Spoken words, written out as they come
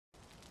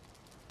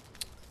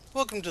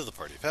Welcome to the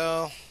party,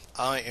 pal.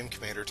 I am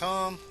Commander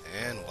Tom,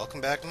 and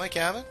welcome back to my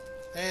cabin.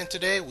 And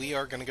today we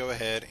are going to go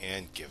ahead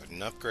and give it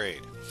an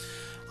upgrade.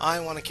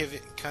 I want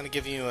to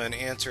give you an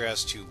answer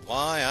as to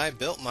why I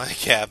built my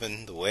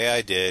cabin the way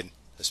I did,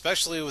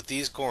 especially with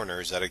these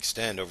corners that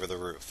extend over the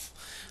roof.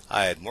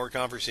 I had more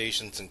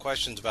conversations and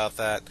questions about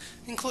that,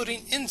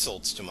 including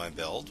insults to my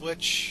build,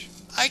 which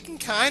I can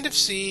kind of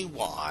see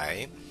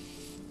why.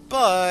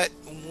 But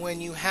when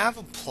you have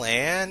a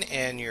plan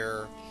and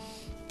you're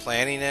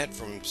planning it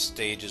from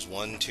stages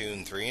 1, 2,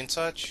 and 3 and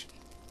such,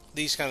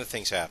 these kind of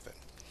things happen.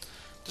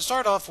 To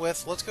start off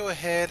with, let's go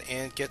ahead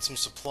and get some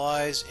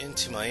supplies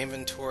into my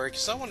inventory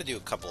because I want to do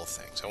a couple of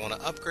things. I want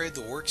to upgrade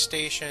the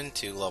workstation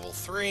to level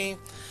 3,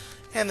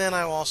 and then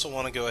I also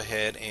want to go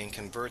ahead and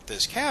convert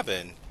this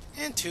cabin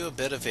into a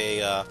bit of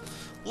a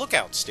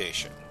lookout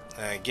station.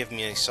 Give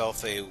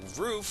myself a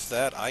roof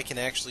that I can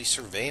actually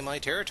survey my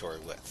territory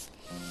with.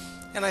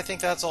 And I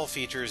think that's all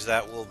features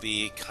that will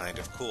be kind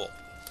of cool.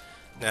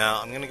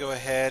 Now, I'm going to go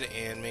ahead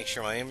and make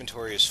sure my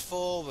inventory is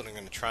full, but I'm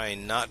going to try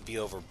and not be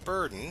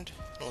overburdened.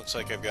 It looks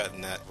like I've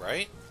gotten that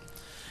right.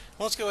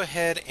 Let's go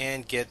ahead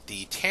and get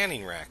the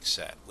tanning rack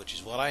set, which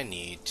is what I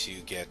need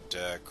to get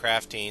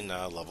crafting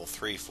level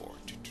 3 for.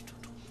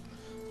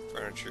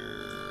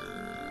 Furniture...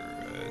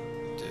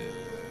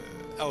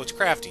 oh, it's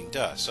crafting,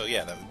 duh. So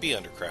yeah, that would be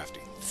under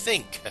crafting.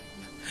 Think!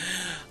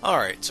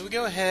 Alright, so we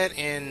go ahead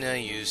and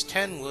use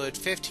 10 wood,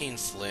 15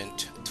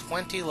 flint,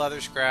 20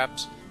 leather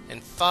scraps,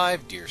 and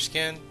 5 deer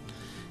skin,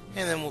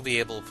 and then we'll be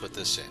able to put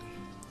this in.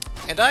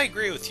 And I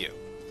agree with you.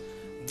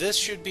 This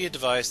should be a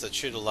device that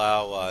should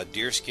allow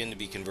deer skin to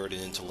be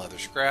converted into leather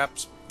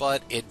scraps,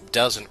 but it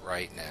doesn't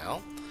right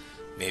now.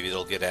 Maybe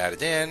it'll get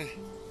added in.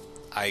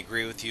 I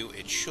agree with you,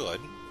 it should.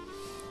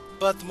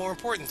 But the more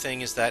important thing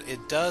is that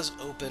it does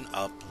open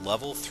up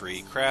level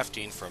 3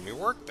 crafting from your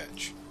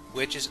workbench,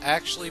 which is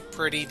actually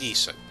pretty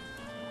decent.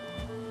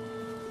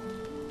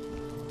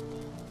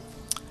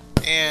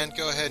 And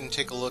go ahead and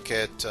take a look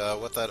at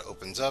what that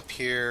opens up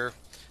here.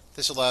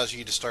 This allows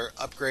you to start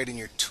upgrading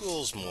your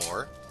tools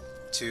more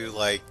to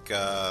like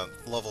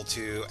level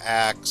 2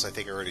 axe. I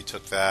think I already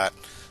took that.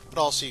 But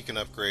also you can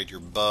upgrade your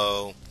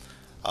bow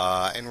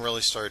and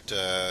really start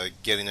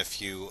getting a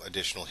few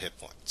additional hit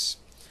points.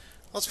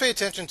 Let's pay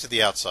attention to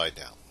the outside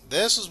now.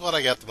 This is what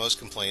I got the most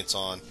complaints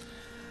on.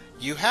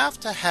 You have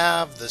to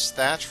have this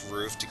thatched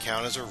roof to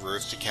count as a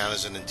roof, to count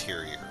as an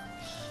interior.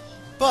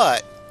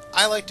 But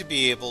I like to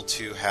be able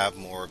to have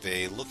more of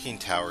a looking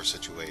tower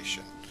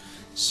situation.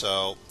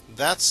 So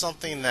that's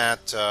something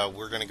that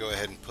we're going to go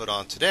ahead and put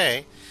on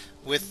today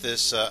with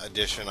this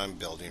addition I'm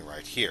building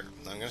right here.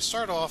 I'm going to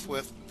start off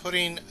with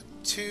putting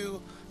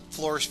 2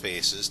 floor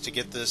spaces to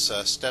get this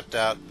stepped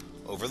out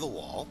over the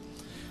wall.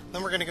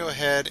 Then we're going to go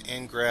ahead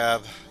and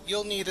grab,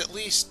 you'll need at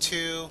least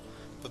 2,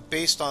 but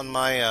based on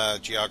my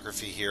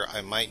geography here, I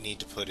might need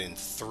to put in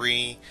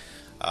 3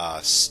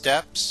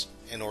 steps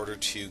in order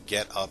to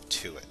get up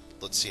to it.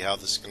 Let's see how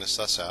this is going to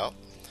suss out.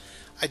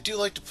 I do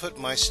like to put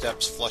my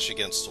steps flush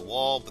against the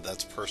wall, but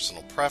that's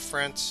personal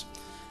preference.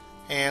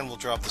 And we'll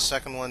drop the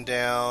second one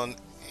down.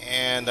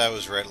 And I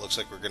was right, it looks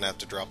like we're going to have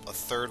to drop a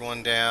third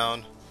one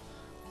down.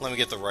 Let me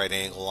get the right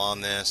angle on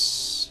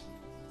this.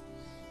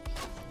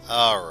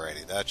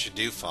 Alrighty, that should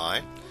do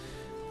fine.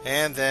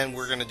 And then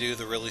we're going to do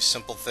the really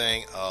simple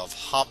thing of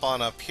hop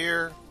on up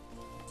here,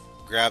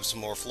 grab some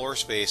more floor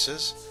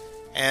spaces,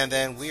 and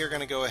then we are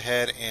going to go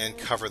ahead and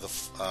cover the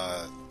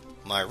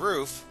my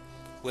roof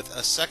with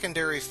a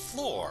secondary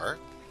floor.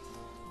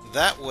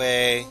 That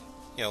way,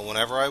 you know,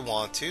 whenever I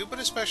want to, but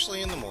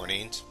especially in the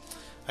mornings,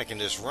 I can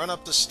just run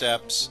up the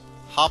steps,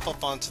 hop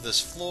up onto this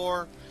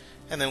floor,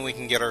 and then we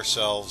can get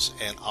ourselves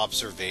an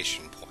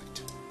observation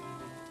point.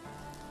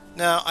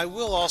 Now, I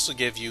will also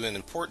give you an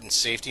important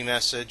safety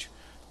message.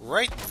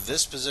 Right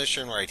this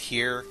position right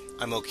here,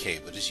 I'm okay,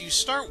 but as you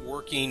start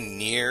working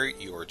near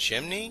your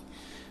chimney,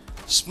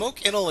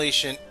 smoke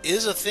inhalation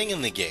is a thing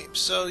in the game,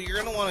 so you're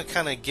going to want to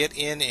kind of get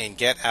in and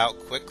get out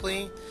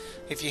quickly.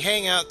 If you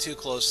hang out too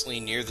closely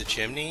near the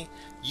chimney,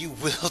 you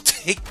will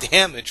take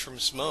damage from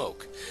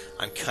smoke.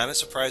 I'm kind of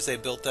surprised they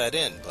built that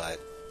in, but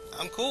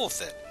I'm cool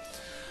with it.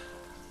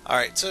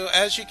 Alright, so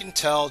as you can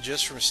tell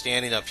just from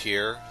standing up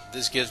here,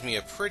 this gives me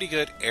a pretty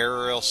good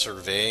aerial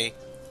survey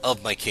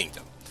of my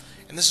kingdom.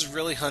 And this is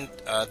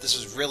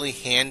really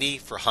handy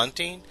for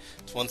hunting.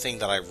 It's one thing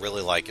that I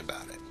really like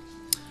about it.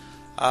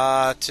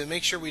 To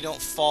make sure we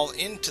don't fall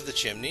into the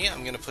chimney,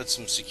 I'm going to put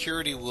some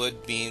security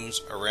wood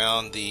beams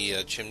around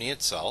the chimney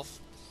itself.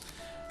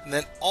 And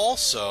then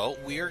also,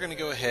 we are going to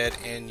go ahead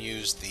and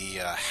use the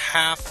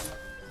half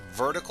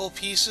vertical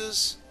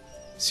pieces.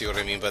 See what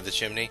I mean by the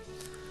chimney?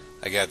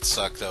 I got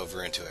sucked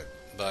over into it.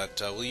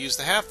 But we'll use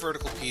the half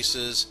vertical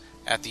pieces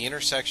at the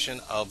intersection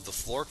of the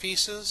floor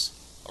pieces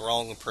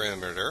along the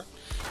perimeter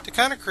to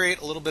kind of create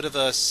a little bit of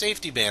a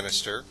safety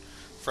banister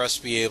for us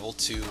to be able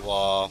to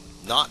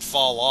not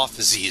fall off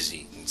as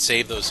easy and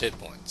save those hit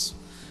points.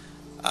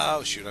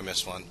 Oh shoot, I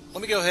missed one.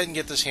 Let me go ahead and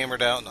get this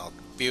hammered out and I'll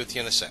be with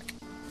you in a sec.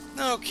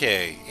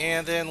 Okay,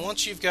 and then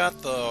once you've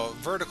got the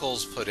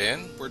verticals put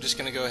in, we're just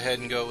going to go ahead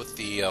and go with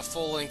the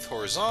full-length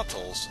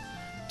horizontals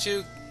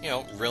to,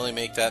 really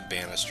make that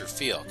banister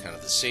feel, kind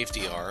of the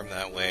safety arm.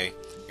 That way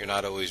you're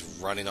not always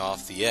running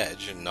off the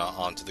edge and not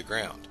onto the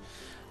ground.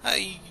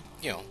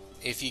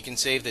 If you can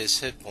save these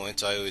hit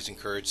points, I always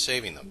encourage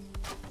saving them.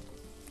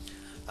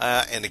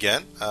 And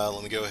again,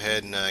 let me go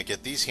ahead and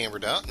get these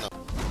hammered out.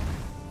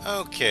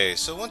 Okay,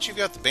 so once you've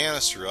got the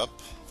banister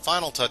up,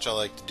 final touch I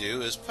like to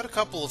do is put a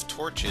couple of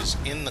torches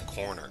in the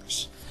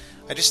corners.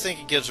 I just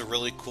think it gives a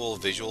really cool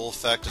visual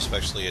effect,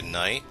 especially at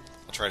night.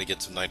 I'll try to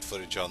get some night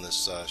footage on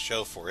this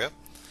show for you.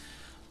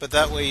 But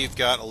that way you've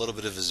got a little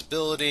bit of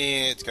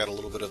visibility, it's got a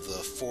little bit of the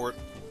fort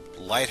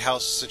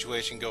lighthouse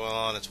situation going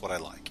on. It's what I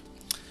like.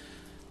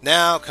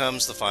 Now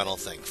comes the final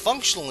thing.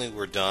 Functionally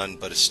we're done,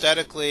 but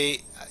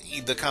aesthetically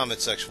the comment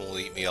section will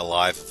eat me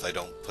alive if I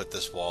don't put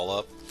this wall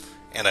up,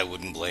 and I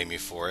wouldn't blame you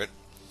for it.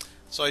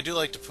 So I do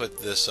like to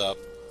put this up.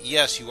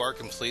 Yes, you are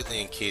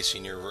completely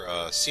encasing your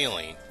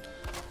ceiling,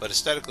 but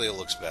aesthetically it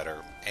looks better.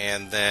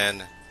 And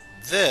then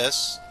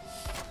this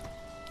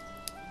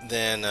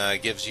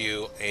gives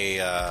you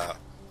a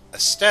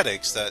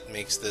aesthetics that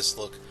makes this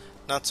look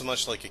not so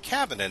much like a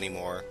cabin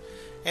anymore,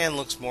 and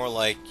looks more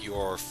like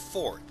your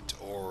fort.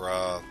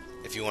 Or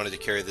if you wanted to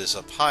carry this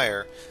up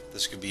higher,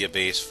 this could be a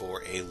base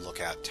for a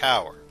lookout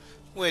tower,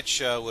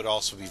 which would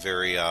also be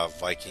very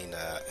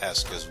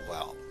Viking-esque as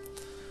well.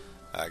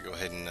 Go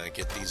ahead and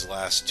get these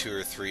last 2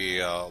 or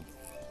 3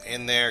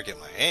 in there, get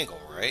my angle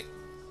right.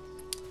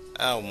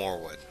 Oh, more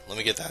wood. Let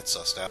me get that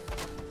sussed out.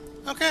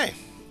 Okay,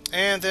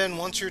 and then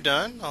once you're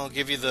done, I'll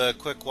give you the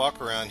quick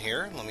walk around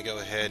here. Let me go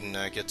ahead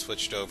and get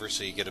switched over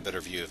so you get a better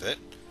view of it.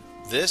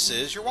 This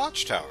is your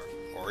watchtower,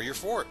 or your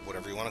fort,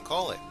 whatever you want to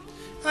call it.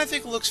 And I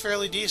think it looks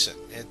fairly decent.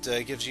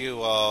 It gives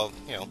you,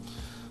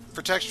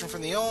 protection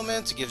from the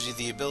elements. It gives you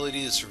the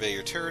ability to survey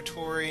your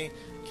territory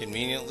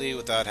conveniently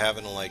without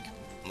having to, like,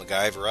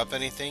 MacGyver up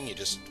anything. You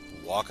just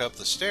walk up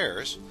the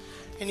stairs,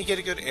 and you get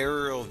a good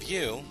aerial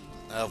view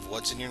of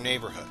what's in your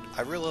neighborhood.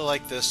 I really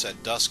like this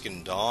at dusk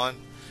and dawn,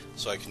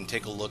 so I can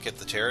take a look at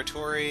the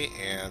territory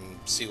and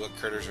see what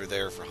critters are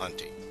there for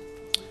hunting.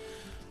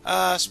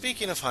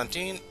 Speaking of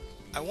hunting,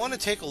 I want to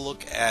take a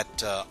look at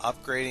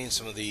upgrading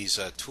some of these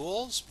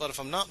tools, but if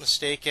I'm not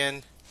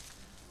mistaken,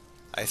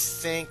 I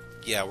think,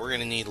 yeah, we're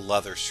going to need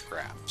leather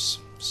scraps.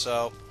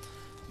 So,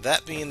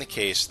 that being the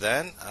case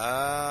then,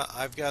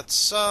 I've got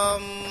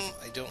some.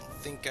 I don't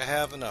think I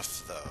have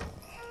enough though.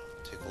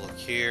 Take a look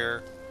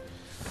here.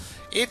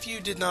 If you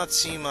did not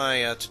see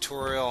my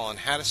tutorial on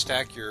how to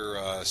stack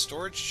your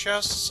storage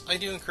chests, I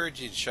do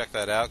encourage you to check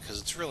that out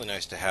because it's really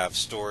nice to have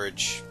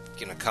storage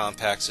in a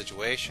compact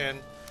situation.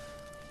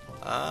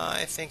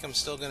 I think I'm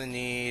still going to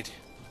need,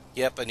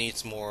 I need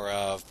some more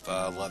of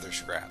leather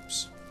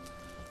scraps.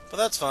 But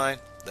that's fine.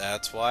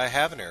 That's why I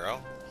have an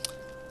arrow.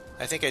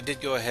 I think I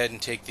did go ahead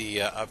and take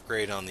the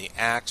upgrade on the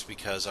axe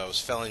because I was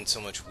felling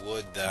so much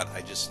wood that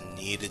I just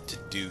needed to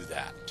do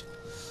that.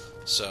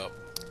 So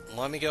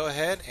let me go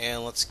ahead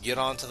and let's get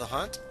on to the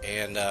hunt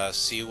and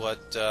see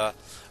what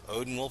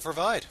Odin will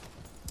provide.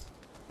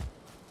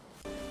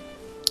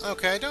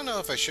 Okay, I don't know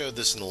if I showed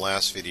this in the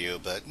last video,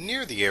 but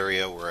near the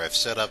area where I've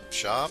set up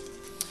shop,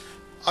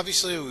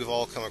 obviously we've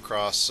all come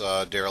across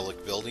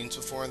derelict buildings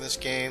before in this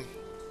game,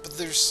 but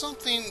there's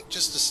something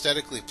just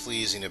aesthetically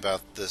pleasing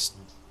about this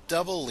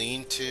double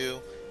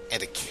lean-to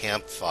and a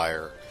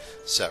campfire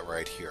set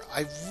right here.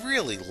 I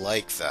really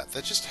like that.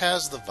 That just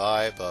has the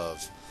vibe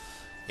of,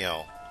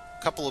 a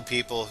couple of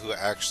people who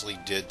actually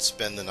did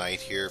spend the night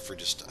here for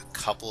just a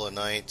couple of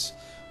nights,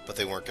 but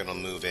they weren't going to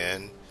move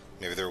in.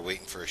 Maybe they were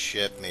waiting for a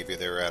ship, maybe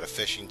they were at a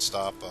fishing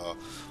stop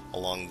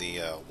along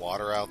the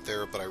water out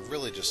there, but I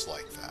really just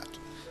like that.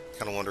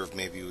 Kind of wonder if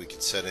maybe we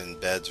could set in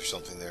beds or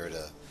something there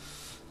to,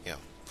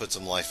 put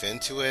some life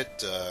into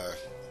it,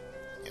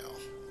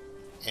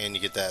 and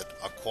you get that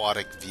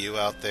aquatic view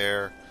out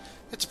there.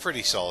 It's a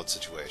pretty solid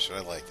situation.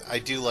 I like that. I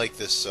do like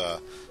this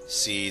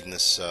seed and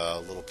this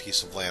little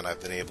piece of land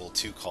I've been able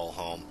to call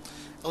home,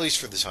 at least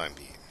for the time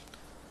being.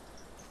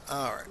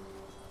 Alright.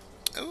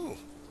 Ooh.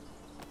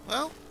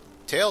 Well,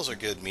 tails are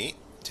good meat.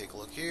 Take a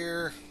look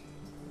here.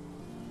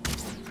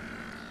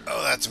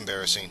 Oh, that's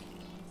embarrassing.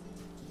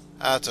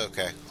 That's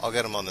okay. I'll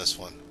get them on this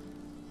one.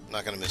 I'm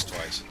not going to miss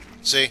twice.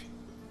 See?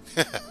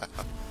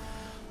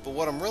 But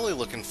what I'm really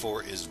looking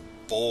for is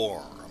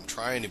boar. I'm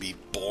trying to be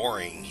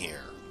boring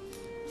here.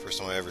 First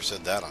time I ever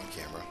said that on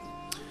camera.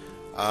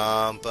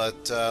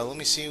 But let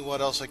me see what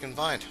else I can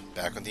find.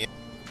 Back with the...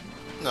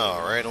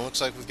 Alright, it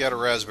looks like we've got a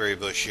raspberry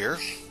bush here.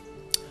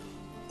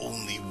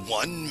 Only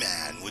one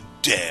man would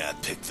dare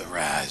pick the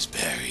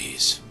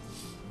raspberries.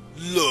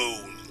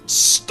 Lone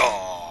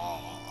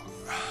Star.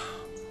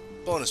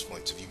 Bonus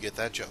points if you get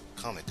that joke.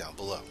 Comment down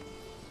below.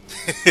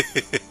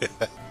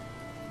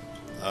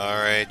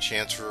 Alright,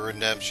 chance for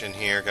redemption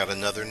here. Got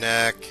another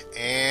neck.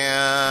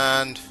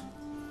 And...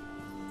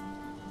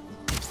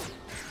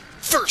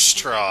 first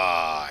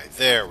try!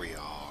 There we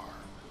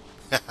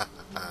are.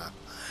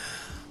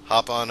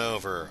 Hop on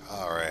over.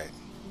 Alright.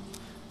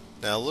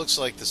 Now it looks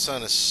like the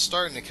sun is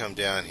starting to come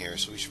down here,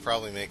 so we should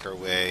probably make our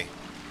way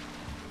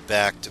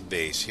back to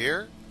base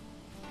here.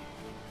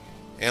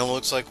 And it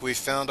looks like we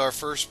found our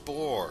first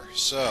boar,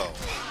 so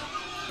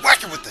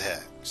whack it with the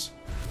hex.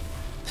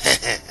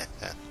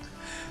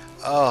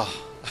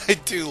 Oh, I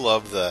do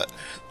love that.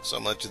 So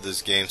much of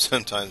this game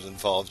sometimes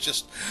involves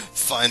just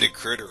find a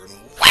critter and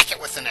whack it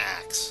with an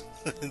axe.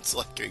 It's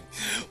like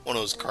one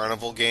of those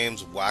carnival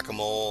games,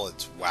 whack-a-mole,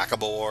 it's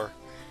whack-a-boar.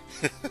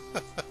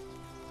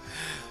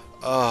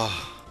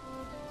 Oh.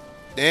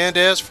 And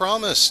as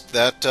promised,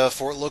 that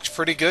fort looks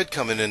pretty good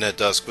coming in at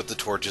dusk with the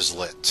torches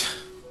lit.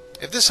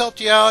 If this helped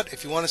you out,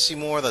 if you want to see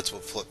more, that's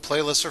what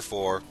playlists are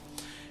for.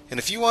 And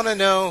if you want to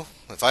know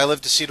if I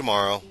live to see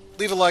tomorrow,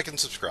 leave a like and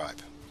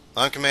subscribe.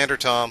 I'm Commander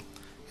Tom,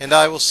 and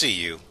I will see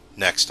you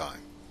next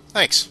time.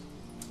 Thanks.